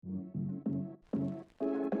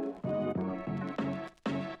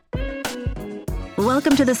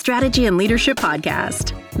Welcome to the Strategy and Leadership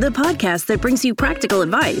Podcast, the podcast that brings you practical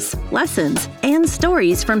advice, lessons, and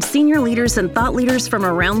stories from senior leaders and thought leaders from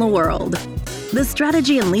around the world. The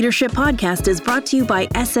Strategy and Leadership Podcast is brought to you by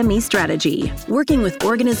SME Strategy, working with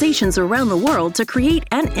organizations around the world to create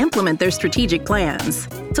and implement their strategic plans.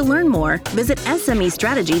 To learn more, visit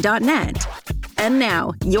SMEstrategy.net. And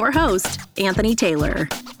now, your host, Anthony Taylor.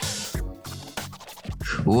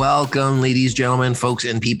 Welcome, ladies, gentlemen, folks,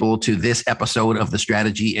 and people to this episode of the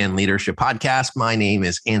Strategy and Leadership Podcast. My name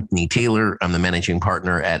is Anthony Taylor. I'm the managing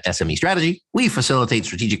partner at SME Strategy. We facilitate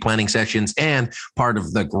strategic planning sessions, and part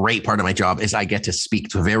of the great part of my job is I get to speak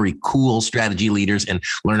to very cool strategy leaders and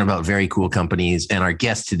learn about very cool companies. And our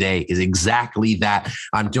guest today is exactly that.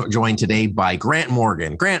 I'm joined today by Grant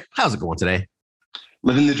Morgan. Grant, how's it going today?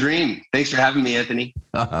 Living the dream. Thanks for having me, Anthony.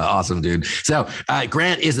 Awesome, dude. So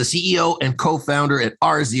Grant is the CEO and co-founder at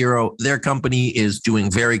R0. Their company is doing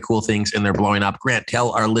very cool things and they're blowing up. Grant, tell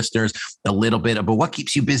our listeners a little bit about what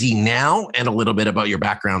keeps you busy now and a little bit about your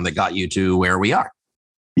background that got you to where we are.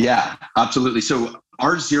 Yeah, absolutely. So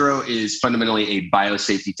R0 is fundamentally a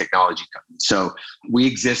biosafety technology company. So we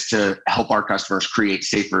exist to help our customers create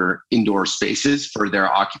safer indoor spaces for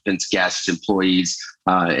their occupants, guests, employees,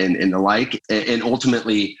 and the like, and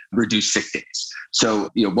ultimately reduce sick days. So,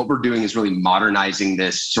 what we're doing is really modernizing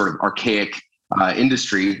this sort of archaic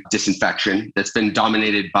industry, disinfection, that's been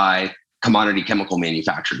dominated by commodity chemical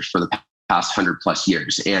manufacturers for the past 100 plus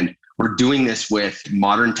years. And we're doing this with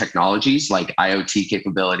modern technologies like IoT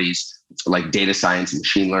capabilities, like data science and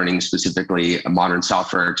machine learning, specifically modern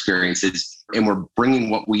software experiences. And we're bringing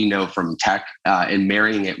what we know from tech and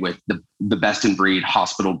marrying it with the best in breed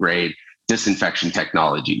hospital grade disinfection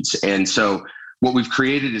technologies. And so what we've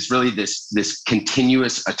created is really this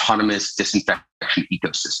continuous autonomous disinfection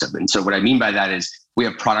ecosystem. And so what I mean by that is we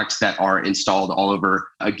have products that are installed all over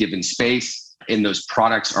a given space, and those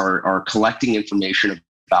products are collecting information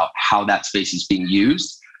about how that space is being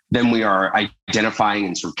used. Then we are identifying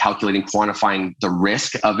and sort of calculating, quantifying the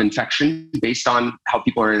risk of infection based on how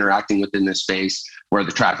people are interacting within this space, where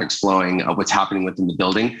the traffic's flowing, what's happening within the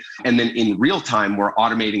building. And then in real time, we're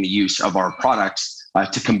automating the use of our products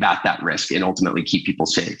to combat that risk and ultimately keep people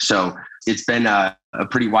safe. So it's been a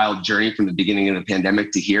pretty wild journey from the beginning of the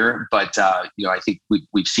pandemic to here. But I think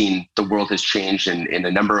we've seen the world has changed in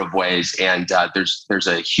a number of ways, and there's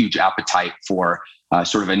a huge appetite for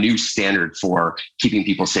sort of a new standard for keeping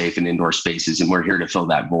people safe in indoor spaces, and we're here to fill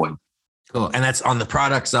that void. Cool. And that's on the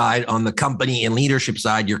product side. On the company and leadership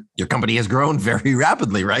side, your company has grown very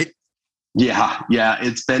rapidly, right? Yeah.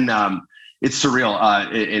 It's been it's surreal.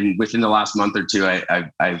 And within the last month or two,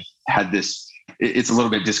 I've had this. It's a little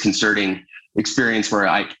bit disconcerting experience where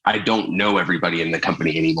I don't know everybody in the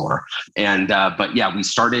company anymore. And but yeah, we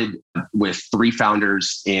started with 3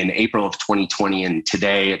 founders in April of 2020, and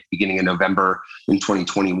today at the beginning of November in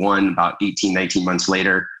 2021, about 19 months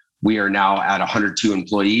later, we are now at 102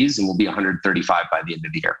 employees, and we'll be 135 by the end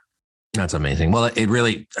of the year. That's amazing. Well, it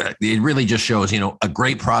really just shows, a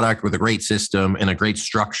great product with a great system and a great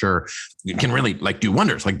structure can really do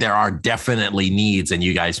wonders. There are definitely needs, and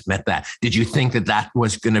you guys met that. Did you think that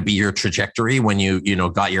was going to be your trajectory when you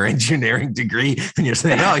got your engineering degree and you're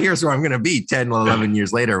saying, oh, here's where I'm going to be 10, 11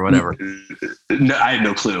 years later or whatever? No, I had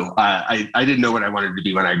no clue. I didn't know what I wanted to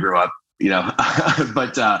be when I grew up,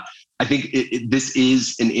 but I think this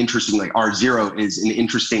is an interesting, R0 is an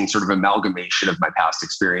interesting sort of amalgamation of my past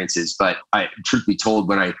experiences. But truth be told,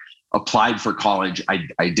 when I applied for college,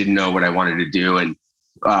 I didn't know what I wanted to do. And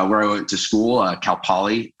where I went to school, Cal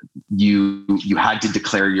Poly, you had to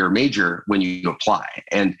declare your major when you apply.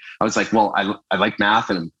 And I was like, well, I like math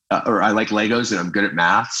and or I like Legos and I'm good at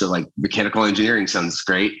math. So mechanical engineering sounds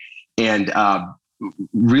great. And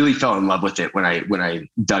really fell in love with it when I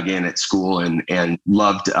dug in at school and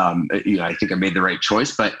loved, I think I made the right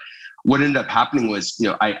choice. But what ended up happening was,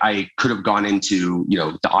 I could have gone into,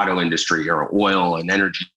 the auto industry or oil and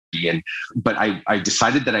energy. But I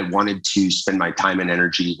decided that I wanted to spend my time and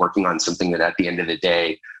energy working on something that at the end of the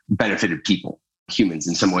day benefited people, humans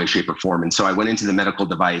in some way, shape or form. And so I went into the medical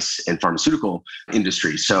device and pharmaceutical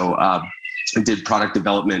industry. So I did product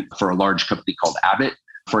development for a large company called Abbott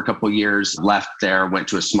for a couple of years, left there, went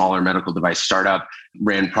to a smaller medical device startup,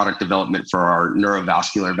 ran product development for our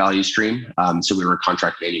neurovascular value stream. So we were a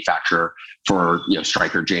contract manufacturer for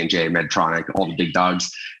Stryker, J&J, Medtronic, all the big dogs.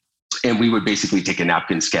 And we would basically take a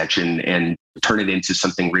napkin sketch and turn it into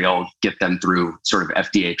something real, get them through sort of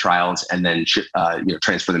FDA trials, and then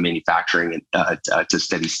transfer the manufacturing to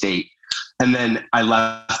steady state. And then I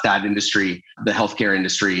left that industry, the healthcare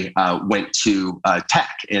industry, went to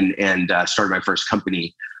tech and started my first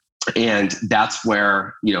company And that's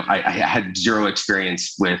where, I had zero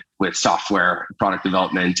experience with software product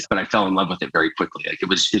development, but I fell in love with it very quickly. Like it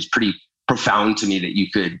was pretty profound to me that you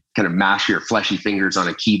could kind of mash your fleshy fingers on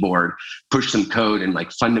a keyboard, push some code, and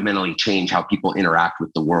like fundamentally change how people interact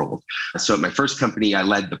with the world. So at my first company, I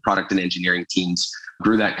led the product and engineering teams,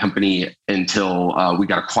 grew that company until we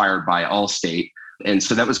got acquired by Allstate. And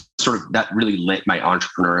so that was that really lit my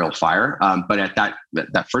entrepreneurial fire. But at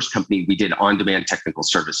that first company, we did on-demand technical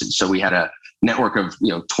services. So we had a network of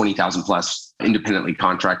 20,000 plus independently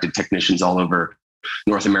contracted technicians all over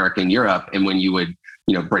North America and Europe. And when you would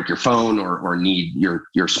break your phone or need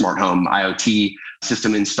your smart home IoT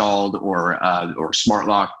system installed or smart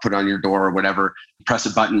lock put on your door or whatever, press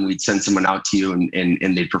a button, we'd send someone out to you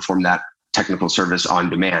and they'd perform that technical service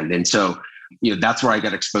on demand. And so that's where I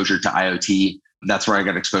got exposure to IoT. That's where I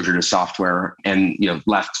got exposure to software, and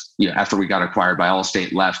left after we got acquired by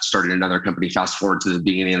Allstate, started another company. Fast forward to the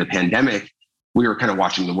beginning of the pandemic, we were kind of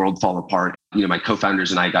watching the world fall apart. My co-founders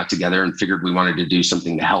and I got together and figured we wanted to do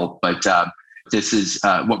something to help. But this is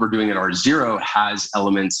what we're doing at R0 has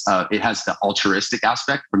elements. It has the altruistic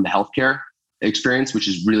aspect from the healthcare experience, which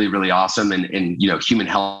is really, really awesome. And human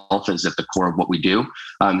health is at the core of what we do.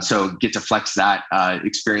 So get to flex that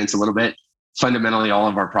experience a little bit. Fundamentally, all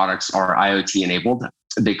of our products are IoT enabled.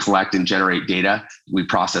 They collect and generate data. We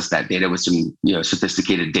process that data with some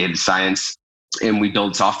sophisticated data science, and we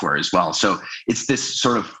build software as well. So it's this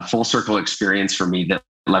sort of full circle experience for me that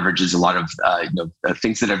leverages a lot of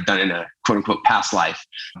things that I've done in a quote unquote past life.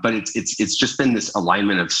 But it's just been this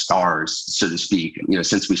alignment of stars, so to speak,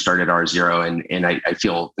 since we started R0, and I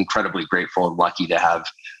feel incredibly grateful and lucky to have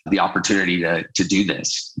the opportunity to do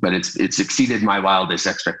this. But it's exceeded my wildest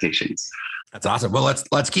expectations. That's awesome. Well,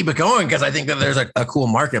 let's keep it going, because I think that there's a cool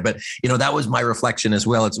market. But that was my reflection as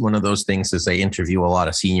well. It's one of those things, as I interview a lot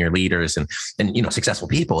of senior leaders and successful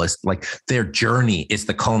people, is like their journey is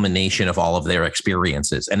the culmination of all of their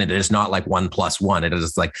experiences, and it is not like 1 + 1. It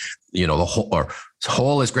is like the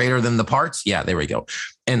whole is greater than the parts. Yeah, there we go.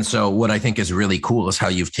 And so what I think is really cool is how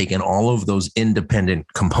you've taken all of those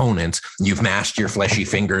independent components, you've mashed your fleshy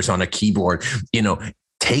fingers on a keyboard,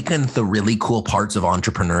 taken the really cool parts of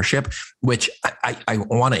entrepreneurship, which I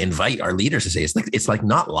want to invite our leaders to say, it's like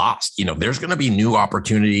not lost. There's going to be new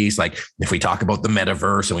opportunities. Like if we talk about the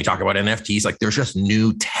metaverse and we talk about NFTs, like there's just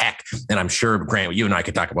new tech. And I'm sure, Grant, you and I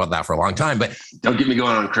could talk about that for a long time, but don't get me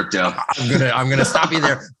going on crypto. I'm going to stop you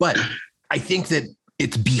there. But I think that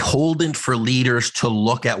it's beholden for leaders to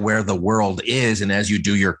look at where the world is. And as you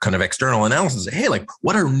do your kind of external analysis, hey, like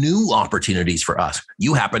what are new opportunities for us?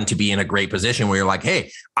 You happen to be in a great position where you're like,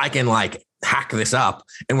 hey, I can hack this up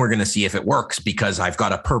and we're going to see if it works because I've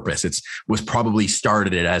got a purpose. It was probably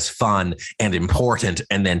started as fun and important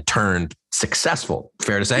and then turned successful.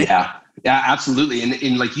 Fair to say? Yeah, absolutely.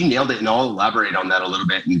 And like you nailed it. And I'll elaborate on that a little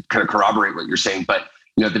bit and kind of corroborate what you're saying. But,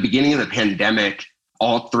 at the beginning of the pandemic,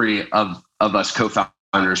 all three of us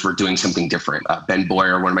co-founders were doing something different. Ben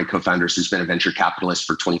Boyer, one of my co-founders, who's been a venture capitalist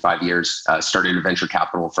for 25 years, started a venture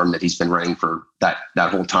capital firm that he's been running for that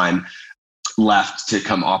whole time, left to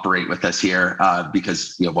come operate with us here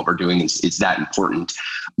because what we're doing is that important.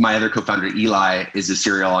 My other co-founder, Eli, is a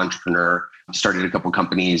serial entrepreneur, started a couple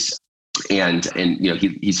companies, and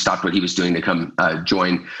he stopped what he was doing to come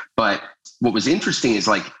join. But what was interesting is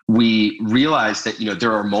we realized that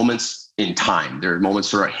there are moments in time, there are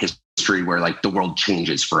moments throughout history where the world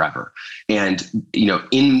changes forever. And,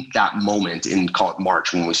 in that moment, in call it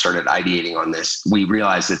March, when we started ideating on this, we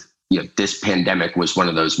realized that, this pandemic was one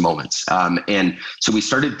of those moments. And so we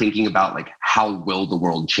started thinking about how will the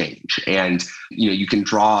world change? And, you can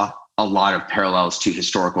draw a lot of parallels to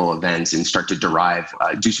historical events and start to derive,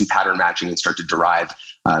 do some pattern matching and start to derive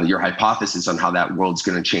your hypothesis on how that world's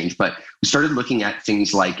going to change. But we started looking at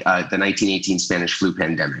things like the 1918 Spanish flu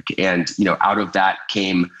pandemic. And, out of that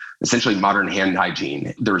came essentially modern hand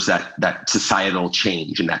hygiene. There was that societal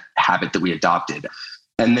change and that habit that we adopted.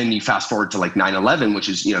 And then you fast forward to 9/11, which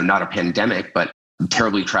is, not a pandemic, but a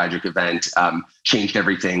terribly tragic event, changed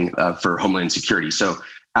everything for Homeland Security. So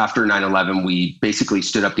after 9/11, we basically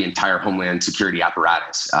stood up the entire Homeland Security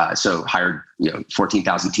apparatus. So hired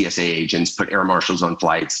 14,000 TSA agents, put air marshals on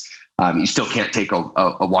flights. You still can't take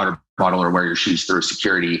a water bottle or wear your shoes through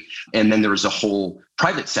security. And then there was a whole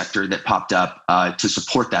private sector that popped up to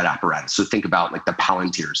support that apparatus. So think about the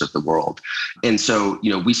Palantirs of the world. And so,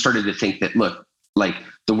 we started to think that, look,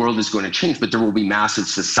 the world is going to change, but there will be massive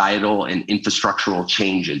societal and infrastructural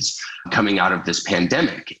changes coming out of this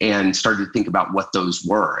pandemic, and started to think about what those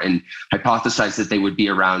were and hypothesized that they would be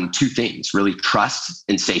around two things, really: trust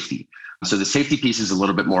and safety. So the safety piece is a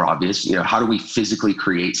little bit more obvious. How do we physically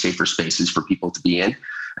create safer spaces for people to be in?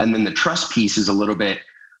 And then the trust piece is a little bit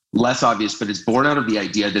less obvious, but it's born out of the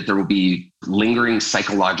idea that there will be lingering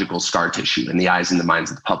psychological scar tissue in the eyes and the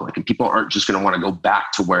minds of the public. And people aren't just going to want to go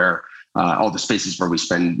back to where all the spaces where we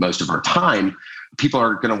spend most of our time. People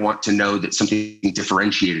are going to want to know that something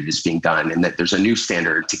differentiated is being done and that there's a new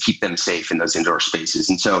standard to keep them safe in those indoor spaces.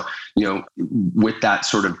 And so, with that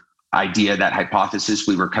sort of idea, that hypothesis,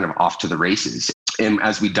 we were kind of off to the races. And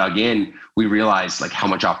as we dug in, we realized like how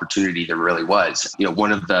much opportunity there really was.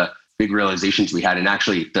 One of the big realizations we had, and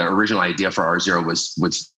actually the original idea for R0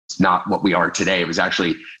 was not what we are today. It was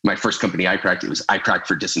actually my first company, iCracked. It was iCracked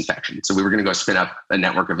for disinfection. So we were going to go spin up a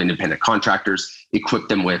network of independent contractors, equip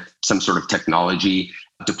them with some sort of technology,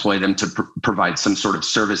 deploy them to provide some sort of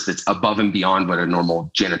service that's above and beyond what a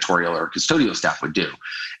normal janitorial or custodial staff would do.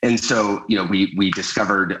 And so, we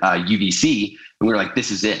discovered UVC, and we were like,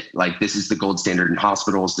 this is it. Like, this is the gold standard in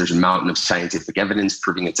hospitals. There's a mountain of scientific evidence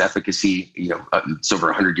proving its efficacy. It's over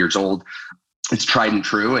 100 years old. It's tried and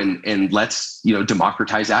true, and let's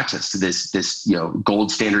democratize access to this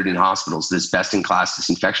gold standard in hospitals, this best in class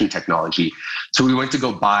disinfection technology. So we went to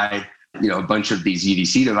go buy a bunch of these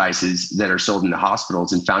UVC devices that are sold in the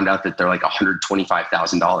hospitals and found out that they're like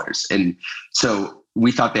 $125,000. And so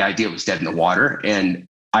we thought the idea was dead in the water. And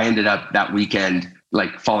I ended up that weekend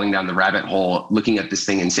like falling down the rabbit hole, looking at this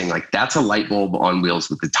thing and saying like, that's a light bulb on wheels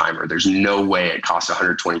with the timer. There's no way it costs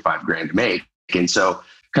 $125,000 to make. And so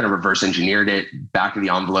kind of reverse engineered it, back of the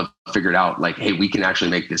envelope, figured out like, hey, we can actually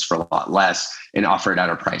make this for a lot less and offer it at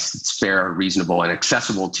a price that's fair, reasonable, and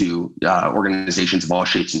accessible to organizations of all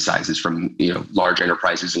shapes and sizes, from large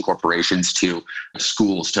enterprises and corporations to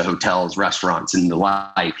schools to hotels, restaurants, and the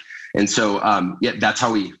like. And so that's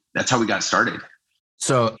how we got started.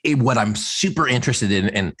 So what I'm super interested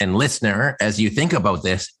in, and listener, as you think about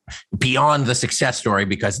this, beyond the success story,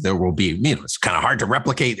 because there will be, it's kind of hard to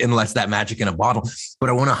replicate unless that magic in a bottle. But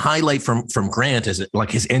I want to highlight from Grant is like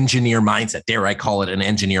his engineer mindset. Dare I call it an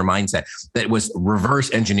engineer mindset that was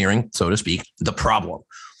reverse engineering, so to speak, the problem.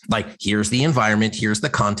 Like, here's the environment, here's the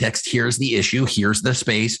context, here's the issue, here's the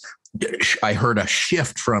space. I heard a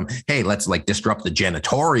shift from, hey, let's like disrupt the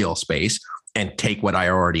janitorial space and take what I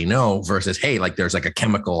already know versus, hey, like there's like a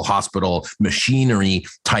chemical hospital machinery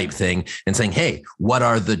type thing, and saying, hey, what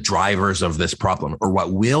are the drivers of this problem, or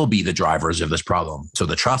what will be the drivers of this problem? So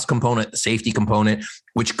the trust component, the safety component,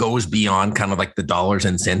 which goes beyond kind of like the dollars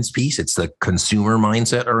and cents piece. It's the consumer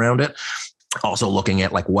mindset around it. Also looking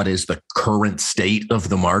at like, what is the current state of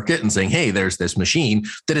the market, and saying, hey, there's this machine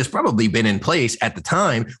that has probably been in place at the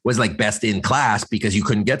time, was like best in class because you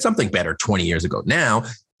couldn't get something better 20 years ago. Now,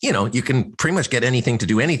 you can pretty much get anything to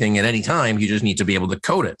do anything at any time. You just need to be able to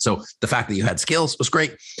code it. So the fact that you had skills was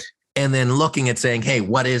great. And then looking at saying, hey,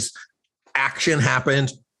 what is action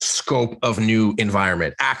happened, scope of new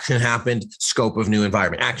environment, action happened, scope of new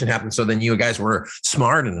environment, action happened. So then you guys were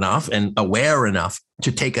smart enough and aware enough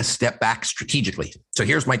to take a step back strategically. So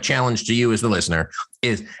here's my challenge to you as the listener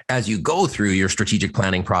is, as you go through your strategic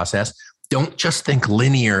planning process, don't just think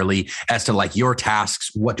linearly as to like your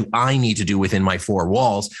tasks. What do I need to do within my four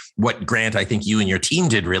walls? What, Grant, I think you and your team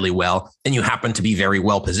did really well, and you happen to be very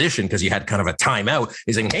well positioned because you had kind of a timeout,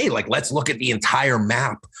 is saying, hey, like, let's look at the entire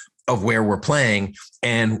map of where we're playing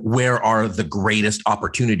and where are the greatest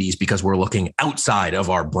opportunities, because we're looking outside of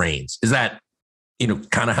our brains. Is that,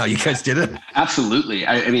 kind of how you guys did it? Absolutely.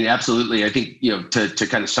 I mean, absolutely. I think, to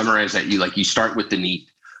kind of summarize that, you start with the need.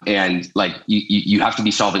 And like you have to be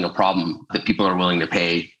solving a problem that people are willing to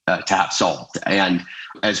pay to have solved. And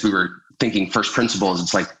as we were thinking first principles,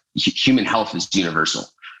 it's like human health is universal.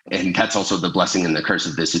 And that's also the blessing and the curse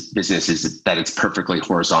of this business, is that it's perfectly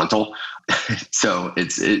horizontal. So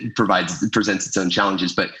it presents its own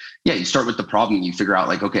challenges. But yeah, you start with the problem, you figure out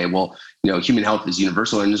like, okay, well, human health is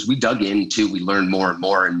universal. And as we dug into, we learned more and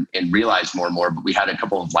more and realized more and more. But we had a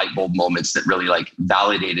couple of light bulb moments that really like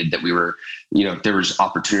validated that we were, there was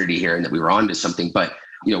opportunity here and that we were onto something. But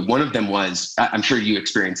one of them was, I'm sure you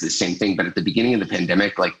experienced the same thing, but at the beginning of the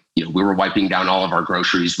pandemic, like, we were wiping down all of our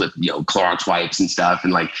groceries with, Clorox wipes and stuff.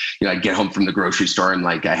 And like, I'd get home from the grocery store and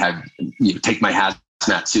like I had, take my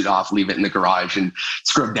hazmat suit off, leave it in the garage and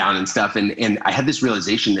scrub down and stuff. And I had this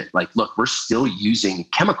realization that like, look, we're still using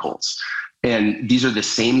chemicals. And these are the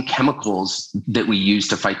same chemicals that we used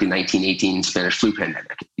to fight the 1918 Spanish flu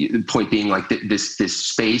pandemic. The point being, like, this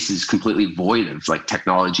space is completely void of like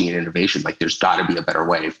technology and innovation. Like, there's got to be a better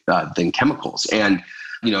way than chemicals. And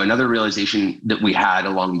another realization that we had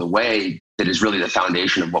along the way that is really the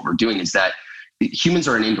foundation of what we're doing is that humans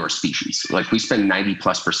are an indoor species. Like, we spend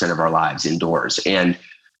 90+% of our lives indoors, and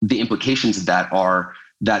the implications of that are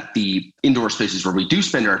that the indoor spaces where we do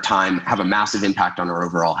spend our time have a massive impact on our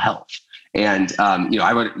overall health. And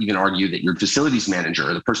I would even argue that your facilities manager,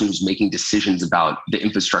 or the person who's making decisions about the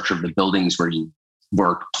infrastructure of the buildings where you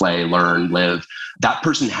work, play, learn, live, that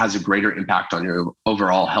person has a greater impact on your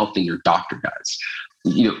overall health than your doctor does.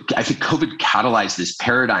 I think COVID catalyzed this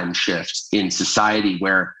paradigm shift in society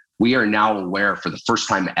where we are now aware for the first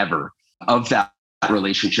time ever of that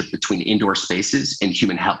relationship between indoor spaces and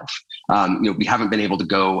human health. We haven't been able to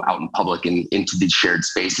go out in public and into these shared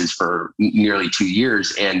spaces for nearly 2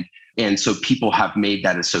 years. And so people have made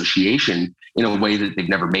that association in a way that they've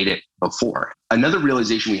never made it before. Another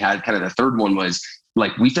realization we had, kind of the third one, was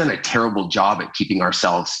like, we've done a terrible job at keeping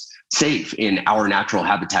ourselves safe in our natural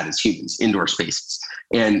habitat as humans, indoor spaces,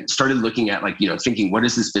 and started looking at thinking, what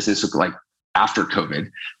does this business look like after COVID?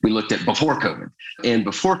 We looked at before COVID, and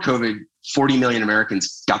before COVID, 40 million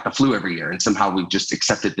Americans got the flu every year. And somehow we've just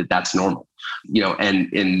accepted that that's normal, and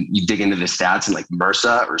you dig into the stats, and like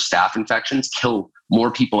MRSA or staph infections kill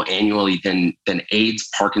more people annually than AIDS,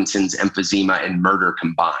 Parkinson's, emphysema, and murder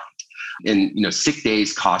combined. And, sick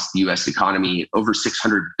days cost the US economy over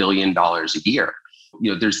 $600 billion a year.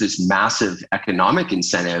 There's this massive economic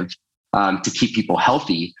incentive to keep people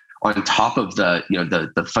healthy on top of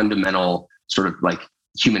the fundamental sort of like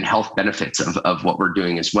human health benefits of what we're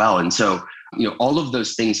doing as well. And so, all of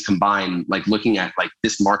those things combined, like looking at like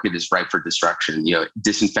this market is ripe for destruction.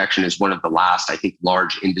 Disinfection is one of the last, I think,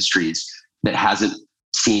 large industries that hasn't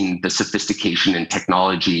seen the sophistication and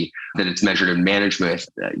technology that it's measured and managed with,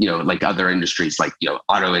 like other industries, like,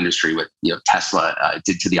 auto industry, what, Tesla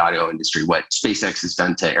did to the auto industry, what SpaceX has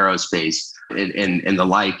done to aerospace and the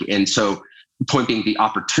like. And so point being, the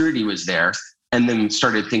opportunity was there, and then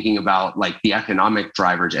started thinking about like the economic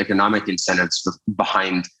drivers, economic incentives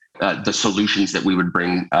behind the solutions that we would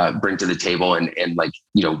bring to the table, and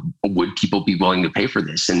would people be willing to pay for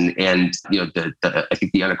this? And I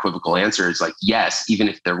think the unequivocal answer is like, yes. Even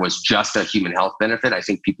if there was just a human health benefit, I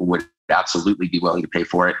think people would absolutely be willing to pay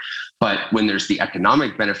for it. But when there's the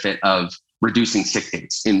economic benefit of reducing sick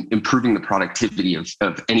days, improving the productivity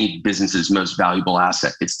of any business's most valuable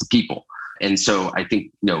asset, it's the people. And so I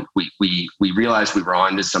think we realized we were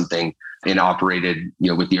onto something, and operated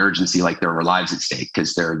with the urgency like there were lives at stake,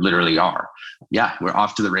 because there literally are. Yeah, we're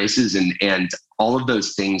off to the races, and all of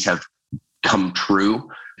those things have come true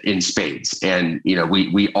in spades. And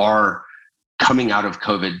we are coming out of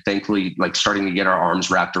COVID, thankfully, like starting to get our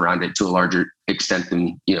arms wrapped around it to a larger extent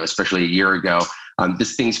than especially a year ago.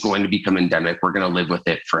 This thing's going to become endemic. We're going to live with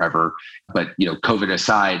it forever. But COVID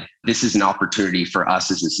aside, this is an opportunity for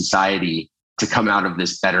us as a society to come out of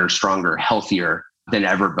this better, stronger, healthier than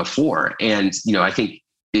ever before. And, I think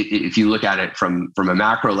if you look at it from a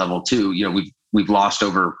macro level too, we've lost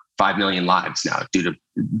over 5 million lives now due to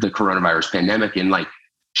the coronavirus pandemic. And like,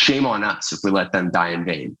 shame on us if we let them die in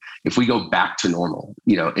vain. If we go back to normal,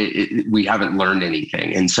 we haven't learned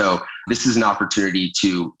anything. And so this is an opportunity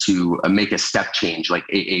to make a step change, like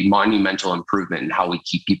a monumental improvement in how we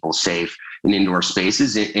keep people safe in indoor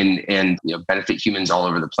spaces, and benefit humans all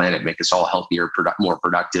over the planet, make us all healthier, more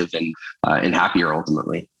productive, and happier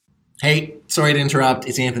ultimately. Hey, sorry to interrupt.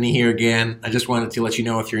 It's Anthony here again. I just wanted to let you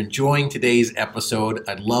know, if you're enjoying today's episode,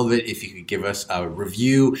 I'd love it if you could give us a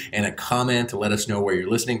review and a comment to let us know where you're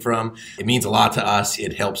listening from. It means a lot to us.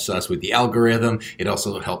 It helps us with the algorithm. It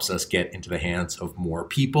also helps us get into the hands of more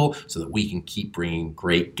people so that we can keep bringing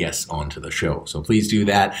great guests onto the show. So please do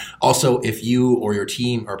that. Also, if you or your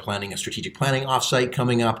team are planning a strategic planning offsite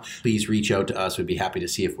coming up, please reach out to us. We'd be happy to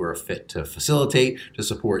see if we're a fit to facilitate, to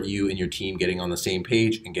support you and your team getting on the same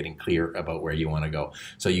page and getting clear about where you want to go.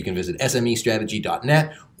 So you can visit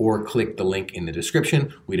smestrategy.net or click the link in the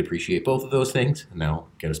description. We'd appreciate both of those things. And now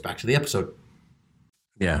get us back to the episode.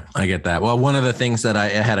 Yeah, I get that. Well, one of the things that I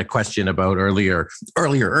had a question about earlier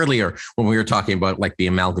when we were talking about like the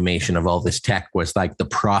amalgamation of all this tech was like the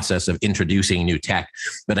process of introducing new tech.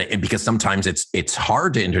 But because sometimes it's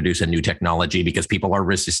hard to introduce a new technology because people are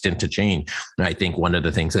resistant to change. And I think one of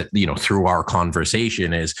the things that, through our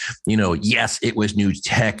conversation is, yes, it was new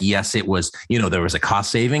tech. Yes, it was, there was a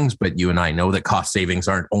cost savings, but you and I know that cost savings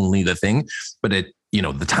aren't only the thing, but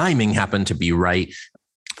the timing happened to be right.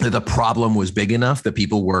 The problem was big enough that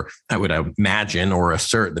people were, I would imagine or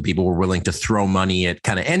assert that people were willing to throw money at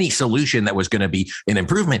kind of any solution that was going to be an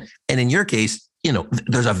improvement. And in your case,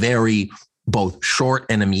 there's a very both short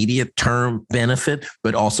and immediate term benefit,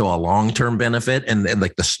 but also a long-term benefit. And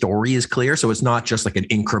like the story is clear. So it's not just like an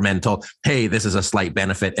incremental, hey, this is a slight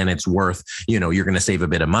benefit and it's worth, you're going to save a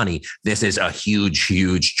bit of money. This is a huge,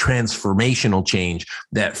 huge transformational change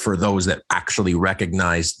that for those that actually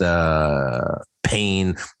recognize the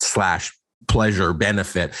pain / pleasure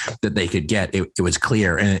benefit that they could get, it was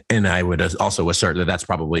clear. And I would also assert that that's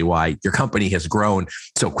probably why your company has grown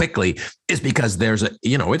so quickly, is because there's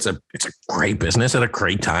it's a great business at a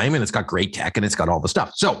great time, and it's got great tech, and it's got all the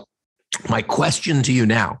stuff. So my question to you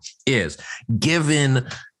now is, given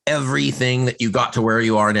everything that you got to where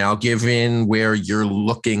you are now, given where you're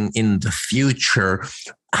looking in the future,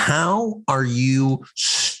 how are you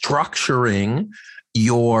structuring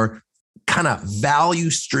your kind of value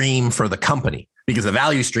stream for the company? Because the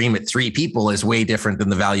value stream at 3 people is way different than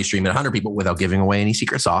the value stream at 100 people, without giving away any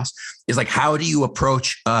secret sauce. Is like, how do you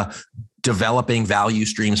approach developing value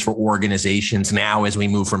streams for organizations now as we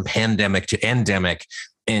move from pandemic to endemic,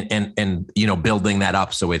 and building that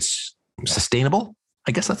up so it's sustainable?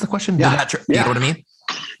 I guess that's the question. Yeah. You know what I mean?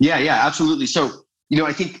 Yeah, absolutely. So,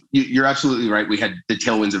 I think you're absolutely right. We had the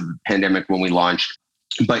tailwinds of the pandemic when we launched.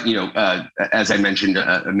 But, as I mentioned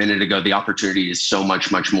a minute ago, the opportunity is so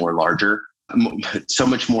much more larger, so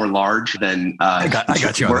much more large than. I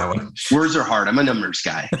got you on that one. Words are hard. I'm a numbers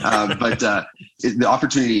guy, but the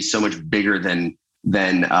opportunity is so much bigger than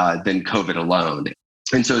COVID alone.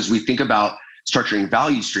 And so, as we think about structuring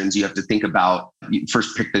value streams, you have to think about,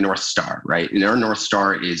 first pick the North Star, right? And our North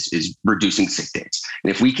Star is reducing sick days.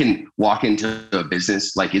 And if we can walk into a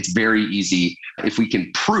business, like, it's very easy. If we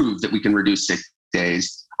can prove that we can reduce sick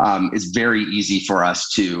days, it's very easy for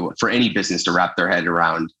any business to wrap their head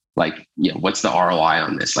around, like, what's the ROI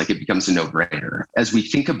on this? Like, it becomes a no-brainer. As we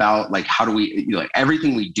think about, like, how do we,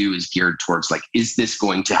 everything we do is geared towards, like, is this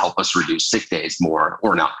going to help us reduce sick days more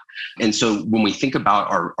or not? And so when we think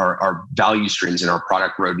about our value streams and our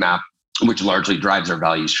product roadmap, which largely drives our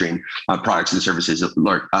value stream, products and services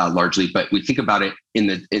largely, but we think about it in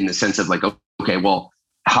the sense of, like, okay, well,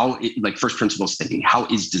 first principles thinking, how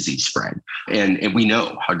is disease spread? And we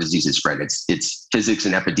know how disease is spread. It's physics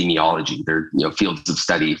and epidemiology. There are fields of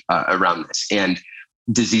study around this. And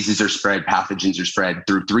diseases are spread, pathogens are spread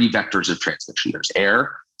through 3 vectors of transmission. There's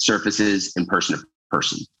air, surfaces, and person to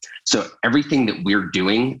person. So everything that we're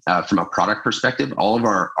doing from a product perspective, all of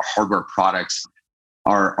our hardware products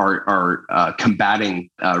are combating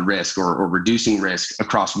risk or reducing risk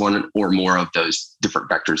across one or more of those different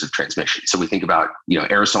vectors of transmission. So we think about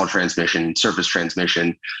aerosol transmission, surface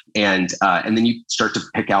transmission, and then you start to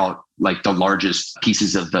pick out, like, the largest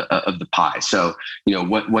pieces of the pie. So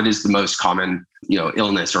what is the most common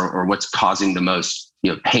illness or what's causing the most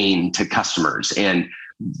pain to customers? And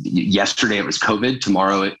yesterday it was COVID.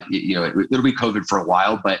 Tomorrow it'll be COVID for a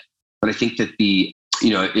while, but I think that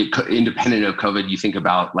independent of COVID, you think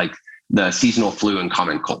about, like, the seasonal flu and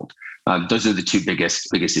common cold. Those are the 2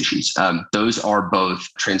 biggest issues. Those are both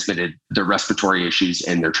transmitted, they're respiratory issues,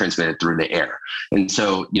 and they're transmitted through the air. And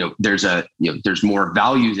so, there's more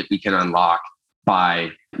value that we can unlock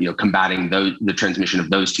by, combating the transmission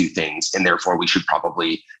of those 2 things. And therefore we should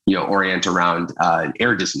probably, orient around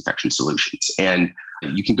air disinfection solutions. And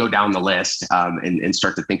you can go down the list and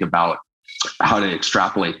start to think about how to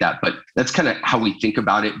extrapolate that. But that's kind of how we think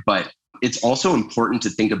about it. But it's also important to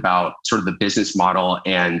think about sort of the business model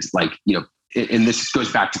and, like, and this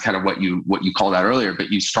goes back to kind of what you called out earlier, but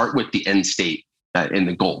you start with the end state and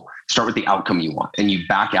the goal. Start with the outcome you want, and you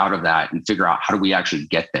back out of that and figure out, how do we actually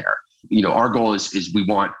get there? Our goal is we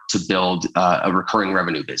want to build a recurring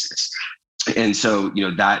revenue business. And so,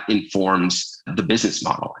 that informs the business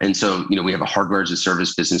model. And so, we have a hardware as a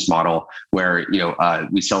service business model where,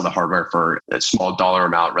 we sell the hardware for a small dollar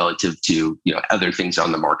amount relative to, other things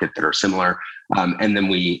on the market that are similar. And then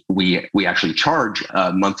we actually charge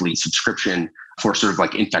a monthly subscription for sort of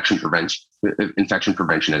like infection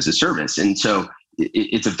prevention as a service. And so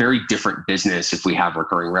it's a very different business if we have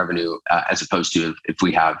recurring revenue as opposed to if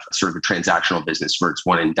we have sort of a transactional business where it's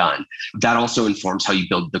one and done. That also informs how you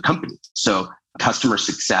build the company. So customer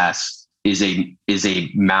success is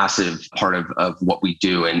a massive part of what we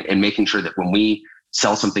do, and making sure that when we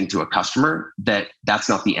sell something to a customer, that's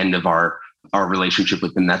not the end of our relationship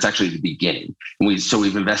with them. That's actually the beginning. And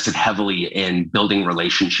we've invested heavily in building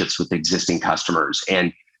relationships with existing customers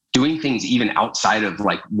and doing things even outside of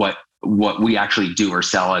like what we actually do or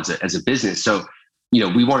sell as a business. So,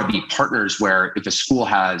 we want to be partners where if a school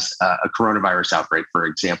has a coronavirus outbreak, for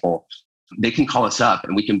example, they can call us up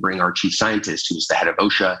and we can bring our chief scientist, who's the head of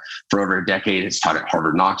OSHA for over a decade, has taught at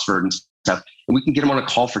Harvard and Oxford and stuff. And we can get them on a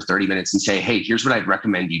call for 30 minutes and say, hey, here's what I'd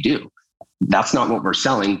recommend you do. That's not what we're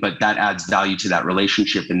selling, but that adds value to that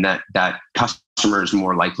relationship. And that customer customers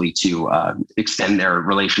more likely to extend their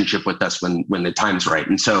relationship with us when the time's right.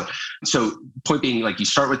 And so point being, like, you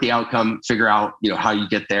start with the outcome, figure out, how you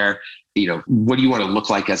get there. What do you want to look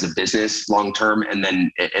like as a business long term, and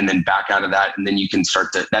then back out of that, and then you can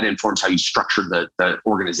start to, that informs how you structure the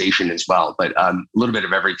organization as well. But a little bit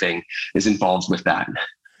of everything is involved with that.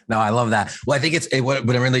 No, I love that. Well, I think what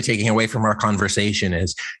I'm really taking away from our conversation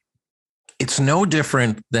is it's no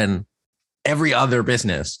different than every other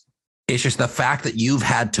business. It's just the fact that you've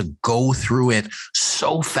had to go through it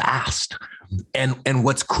so fast. And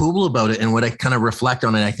what's cool about it, and what I kind of reflect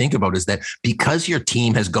on and I think about, is that because your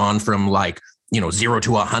team has gone from 0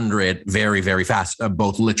 to 100 very, very fast,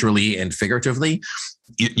 both literally and figuratively,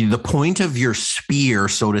 the point of your spear,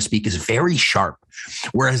 so to speak, is very sharp.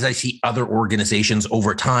 Whereas I see other organizations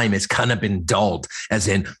over time, it's kind of been dulled, as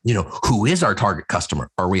in, who is our target customer?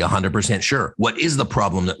 Are we 100% sure? What is the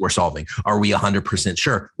problem that we're solving? Are we 100%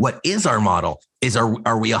 sure? What is our model?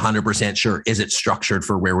 Are we 100% sure? Is it structured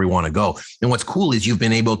for where we want to go? And what's cool is you've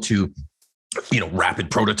been able to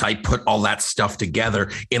rapid prototype, put all that stuff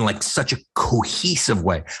together in such a cohesive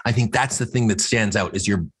way. I think that's the thing that stands out, is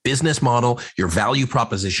your business model, your value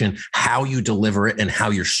proposition, how you deliver it, and how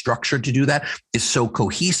you're structured to do that is so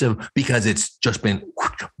cohesive because it's just been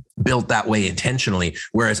built that way intentionally.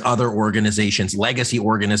 Whereas other organizations, legacy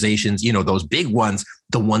organizations, those big ones,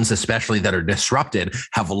 the ones especially that are disrupted,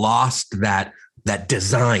 have lost that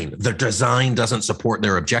design. The design doesn't support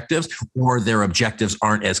their objectives, or their objectives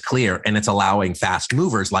aren't as clear. And it's allowing fast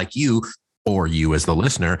movers like you, or you as the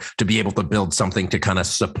listener, to be able to build something to kind of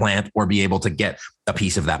supplant or be able to get a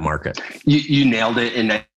piece of that market. You nailed it.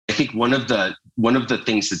 And I think one of the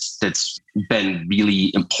things that's been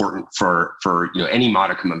really important for any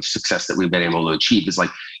modicum of success that we've been able to achieve is,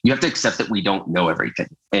 you have to accept that we don't know everything,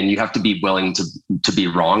 and you have to be willing to be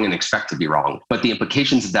wrong and expect to be wrong. But the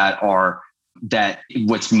implications of that are that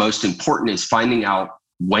what's most important is finding out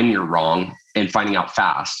when you're wrong and finding out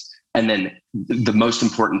fast. And then the most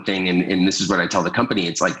important thing, and this is what I tell the company,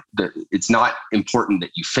 it's not important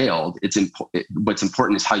that you failed. What's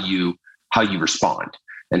important is how you respond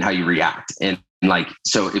and how you react. And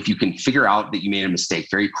so if you can figure out that you made a mistake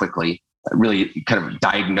very quickly, really kind of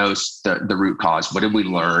diagnose the root cause. What did we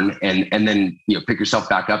learn? And then, pick yourself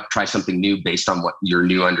back up, try something new based on what your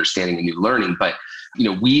new understanding and new learning. But,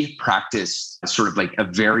 we practice sort of a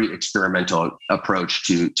very experimental approach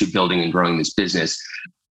to building and growing this business.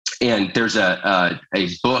 And there's a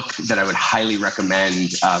book that I would highly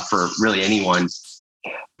recommend for really anyone.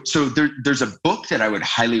 So there's a book that I would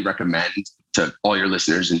highly recommend to all your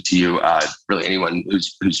listeners and to you, really anyone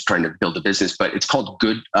who's trying to build a business. But it's called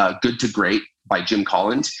Good to Great by Jim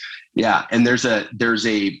Collins. Yeah, and there's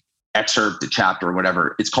a excerpt, a chapter, or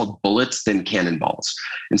whatever. It's called Bullets Then Cannonballs.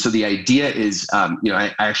 And so the idea is,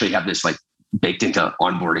 I actually have this baked into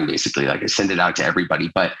onboarding, basically. I send it out to everybody,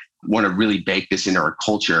 but want to really bake this into our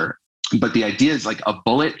culture. But the idea is, a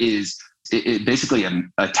bullet is basically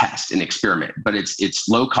a test, an experiment, but it's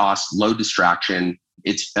low cost, low distraction.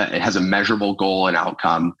 It has a measurable goal and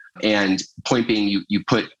outcome. And point being, you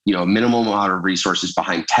put a minimum amount of resources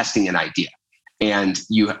behind testing an idea. And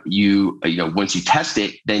you once you test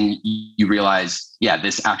it, then you realize, yeah,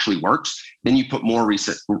 this actually works. Then you put more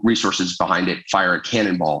resources behind it, fire a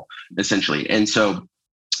cannonball, essentially. And so,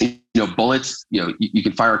 bullets, you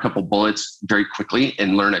can fire a couple bullets very quickly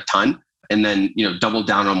and learn a ton, and then, double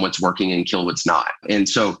down on what's working and kill what's not. And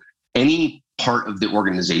so any part of the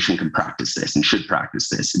organization can practice this and should practice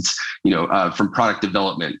this. It's, from product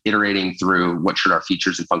development, iterating through what should our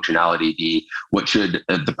features and functionality be, what should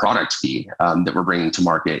the products be that we're bringing to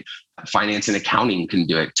market. Finance and accounting can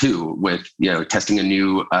do it too, with testing a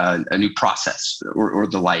new process or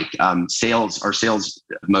the like. Our sales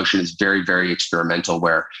motion is very, very experimental,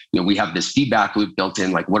 where we have this feedback loop built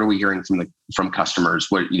in. What are we hearing from customers?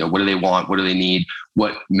 What do they want? What do they need?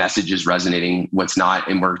 What message is resonating? What's not?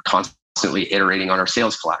 And we're constantly iterating on our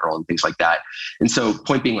sales collateral and things like that. And so,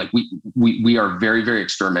 point being, we are very, very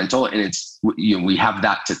experimental, and it's we have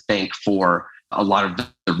that to thank for a lot of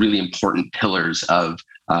the really important pillars of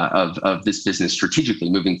this business strategically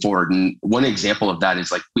moving forward. And one example of that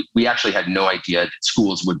is we actually had no idea that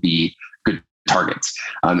schools would be good targets.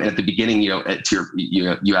 And at the beginning,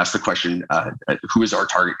 you asked the question, who is our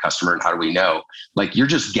target customer and how do we know? You're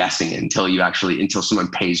just guessing until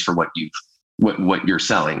someone pays for what you're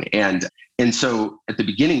selling. And so at the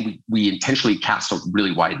beginning, we intentionally cast a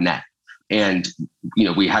really wide net. And,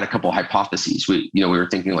 we had a couple of hypotheses. We were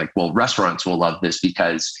thinking well, restaurants will love this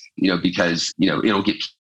because it'll get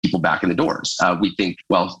people back in the doors. We think,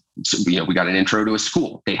 well, we got an intro to a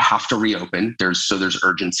school. They have to reopen. There's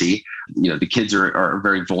urgency. The kids are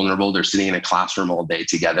very vulnerable. They're sitting in a classroom all day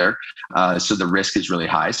together. So the risk is really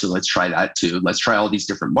high. So let's try that too. Let's try all these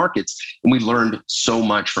different markets. And we learned so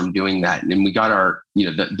much from doing that. And we got our,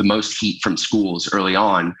 the most heat from schools early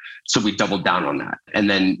on. So we doubled down on that. And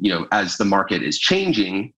then, as the market is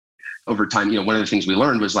changing over time, one of the things we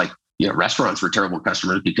learned was restaurants were terrible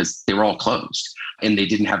customers because they were all closed and they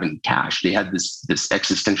didn't have any cash. They had this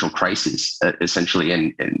existential crisis essentially,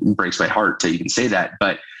 and it breaks my heart to even say that.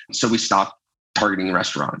 But so we stopped targeting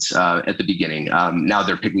restaurants at the beginning. Now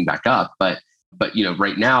they're picking back up, but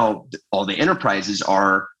right now all the enterprises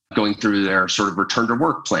are going through their sort of return to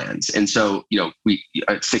work plans. And so, we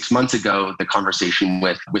 6 months ago, the conversation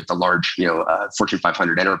with the large, Fortune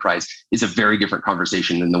 500 enterprise is a very different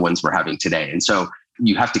conversation than the ones we're having today. And so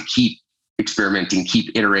you have to keep experimenting, keep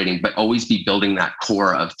iterating, but always be building that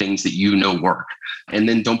core of things that work. And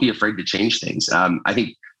then don't be afraid to change things. I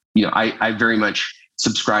think, I very much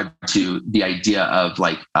subscribe to the idea of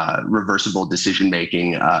reversible decision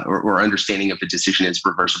making or understanding if a decision is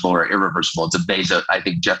reversible or irreversible. It's I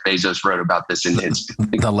think Jeff Bezos wrote about this in his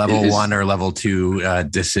the level 1 or level 2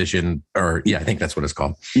 decision, or I think that's what it's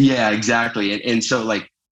called. Yeah, exactly. And so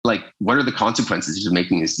what are the consequences of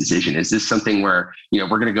making this decision? Is this something where, we're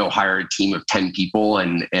going to go hire a team of 10 people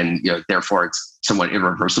and therefore it's somewhat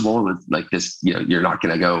irreversible like this, you're not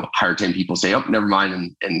going to go hire 10 people, say, oh, never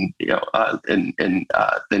mind. And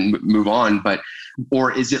then move on.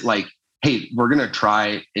 Or is it hey, we're going to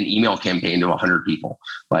try an email campaign to 100 people.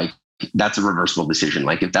 That's a reversible decision.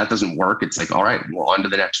 If that doesn't work, it's all right, well, on to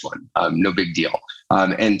the next one. No big deal.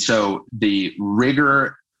 And so the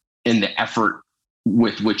rigor and the effort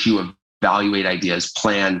with which you evaluate ideas,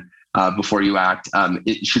 plan before you act,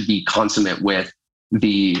 it should be consummate with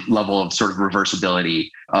the level of sort of reversibility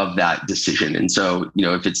of that decision. And so,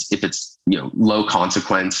 if it's low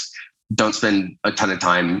consequence, don't spend a ton of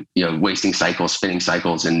time, wasting cycles, spinning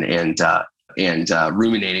cycles, and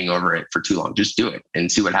ruminating over it for too long. Just do it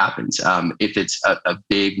and see what happens. If it's a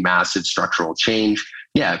big, massive structural change,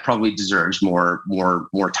 it probably deserves more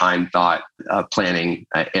time, thought, planning,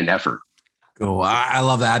 and effort. Oh, I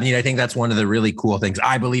love that. I think that's one of the really cool things.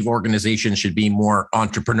 I believe organizations should be more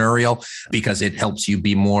entrepreneurial because it helps you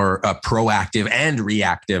be more proactive and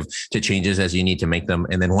reactive to changes as you need to make them.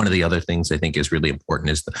 And then one of the other things I think is really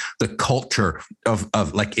important is the culture of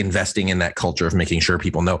investing in that culture of making sure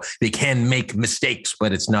people know they can make mistakes,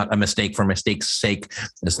 but it's not a mistake for mistake's sake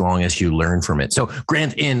as long as you learn from it. So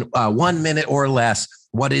Grant, in 1 minute or less,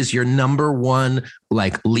 what is your number one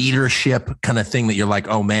leadership kind of thing that you're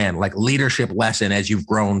oh man, leadership lesson as you've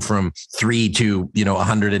grown from 3 to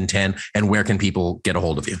 110, and where can people get a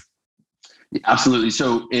hold of you? Absolutely.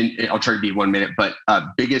 So I'll try to be 1 minute, but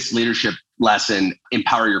biggest leadership lesson: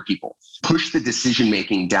 empower your people. Push the decision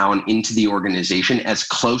making down into the organization as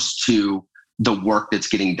close to the work that's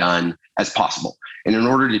getting done as possible. And in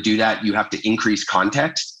order to do that, you have to increase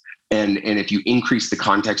context. And if you increase the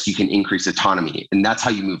context, you can increase autonomy. And that's how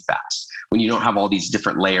you move fast. When you don't have all these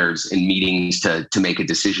different layers and meetings to make a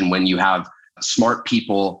decision, when you have smart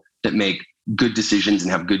people that make good decisions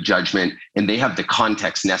and have good judgment, and they have the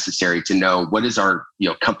context necessary to know what is our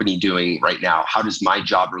company doing right now? How does my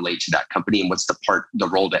job relate to that company? And what's the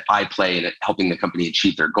role that I play in helping the company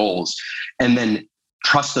achieve their goals? And then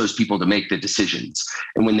trust those people to make the decisions.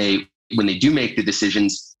 And when they do make the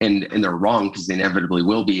decisions and they're wrong, because they inevitably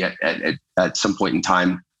will be at some point in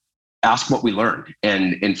time, ask what we learned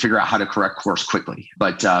and figure out how to correct course quickly.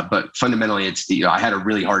 But fundamentally, it's I had a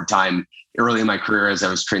really hard time early in my career as I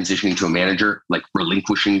was transitioning to a manager,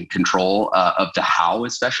 relinquishing control of the how,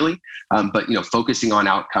 especially. But focusing on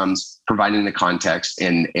outcomes, providing the context,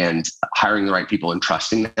 and hiring the right people and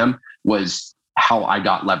trusting them was how I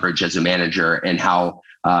got leverage as a manager, and how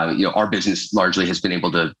our business largely has been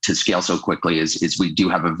able to scale so quickly is we do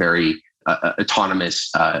have a very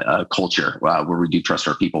autonomous culture where we do trust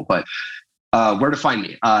our people. But where to find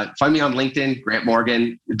me? Find me on LinkedIn, Grant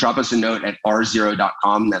Morgan. Drop us a note at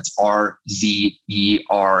rzero.com. That's rzero.com.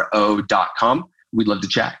 We'd love to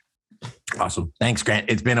chat. Awesome. Thanks, Grant.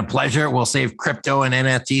 It's been a pleasure. We'll save crypto and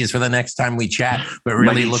NFTs for the next time we chat, but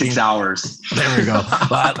really looking 6 hours. There we go.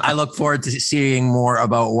 But I look forward to seeing more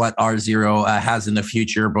about what R0 has in the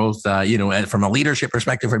future, both, from a leadership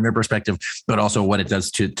perspective, from your perspective, but also what it does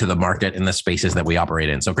to the market and the spaces that we operate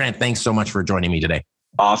in. So Grant, thanks so much for joining me today.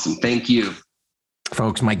 Awesome. Thank you.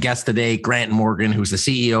 Folks, my guest today, Grant Morgan, who's the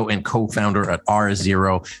CEO and co-founder at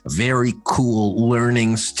R0. Very cool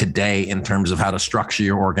learnings today in terms of how to structure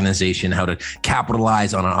your organization, how to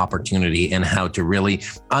capitalize on an opportunity, and how to really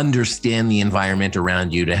understand the environment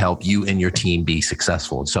around you to help you and your team be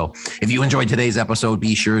successful. So if you enjoyed today's episode,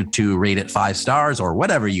 be sure to rate it 5 stars or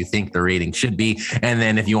whatever you think the rating should be. And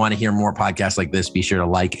then if you want to hear more podcasts like this, be sure to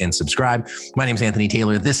like and subscribe. My name is Anthony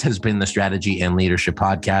Taylor. This has been the Strategy and Leadership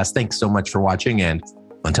Podcast. Thanks so much for watching, and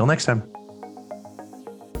until next time.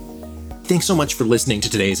 Thanks so much for listening to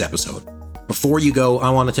today's episode. Before you go,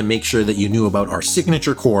 I wanted to make sure that you knew about our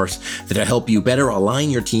signature course that'll help you better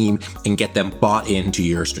align your team and get them bought into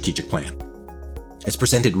your strategic plan. It's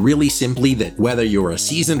presented really simply that whether you're a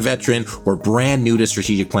seasoned veteran or brand new to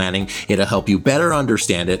strategic planning, it'll help you better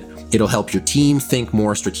understand it, it'll help your team think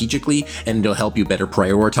more strategically, and it'll help you better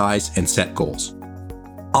prioritize and set goals.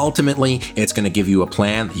 Ultimately, it's going to give you a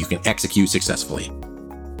plan that you can execute successfully.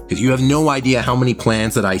 Because you have no idea how many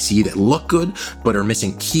plans that I see that look good, but are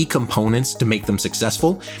missing key components to make them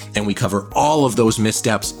successful, and we cover all of those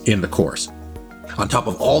missteps in the course. On top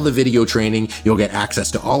of all the video training, you'll get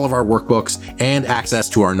access to all of our workbooks and access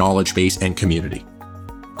to our knowledge base and community.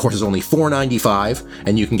 The course is only $4.95,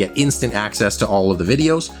 and you can get instant access to all of the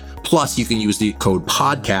videos, plus you can use the code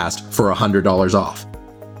PODCAST for $100 off.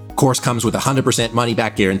 Course comes with a 100% money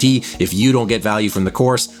back guarantee. If you don't get value from the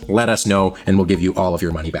course, let us know and we'll give you all of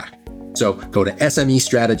your money back. So go to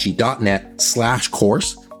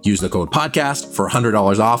smestrategy.net/course, use the code podcast for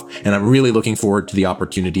 $100 off. And I'm really looking forward to the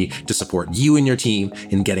opportunity to support you and your team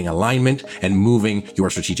in getting alignment and moving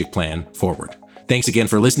your strategic plan forward. Thanks again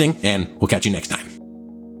for listening, and we'll catch you next time.